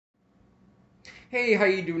Hey, how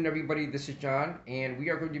you doing, everybody? This is John, and we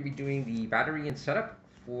are going to be doing the battery and setup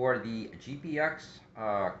for the GPX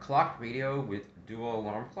clock radio with dual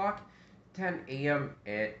alarm clock, 10 AM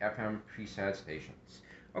and FM preset stations.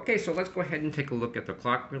 Okay, so let's go ahead and take a look at the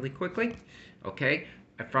clock really quickly. Okay,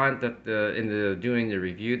 I found that in the doing the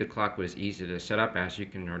review, the clock was easy to set up, as you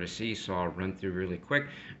can already see. So I'll run through really quick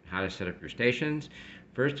how to set up your stations.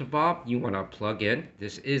 First of all, you want to plug in.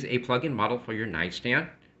 This is a plug-in model for your nightstand.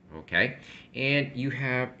 Okay, and you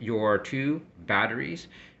have your two batteries,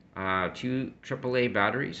 two AAA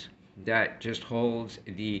batteries that just holds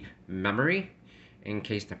the memory in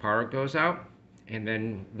case the power goes out, and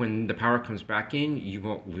then when the power comes back in, you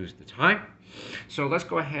won't lose the time. So let's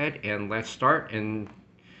go ahead and let's start, and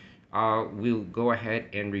we'll go ahead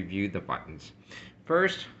and review the buttons.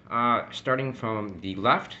 First, starting from the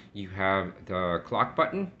left, you have the clock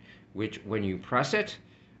button, which when you press it,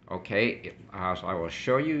 okay, so I will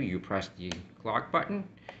show you. You press the clock button,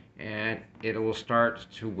 and it will start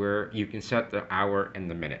to where you can set the hour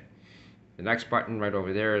and the minute. The next button right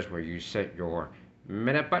over there is where you set your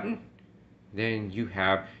minute button. Then you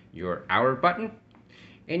have your hour button,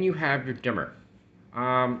 and you have your dimmer.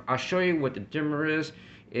 I'll show you what the dimmer is.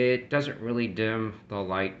 It doesn't really dim the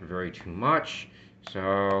light very too much.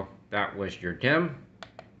 So that was your dim,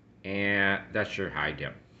 and that's your high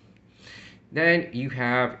dim. Then you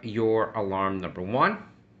have your alarm number 1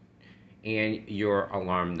 and your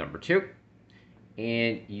alarm number 2.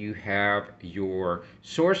 And you have your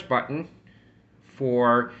source button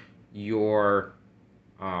for your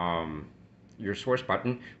source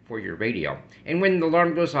button for your radio. And when the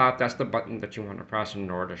alarm goes off, that's the button that you want to press in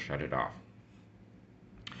order to shut it off.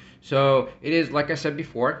 So it is, like I said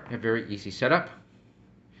before, a very easy setup,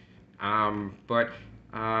 but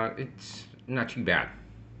it's not too bad.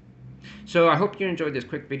 So I hope you enjoyed this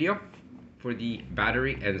quick video for the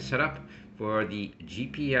battery and setup for the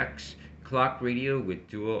GPX clock radio with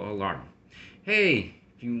dual alarm. Hey,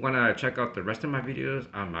 if you want to check out the rest of my videos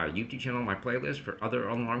on my YouTube channel, my playlist for other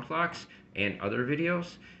alarm clocks and other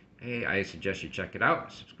videos, hey, I suggest you check it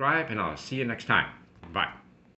out, subscribe, and I'll see you next time. Bye.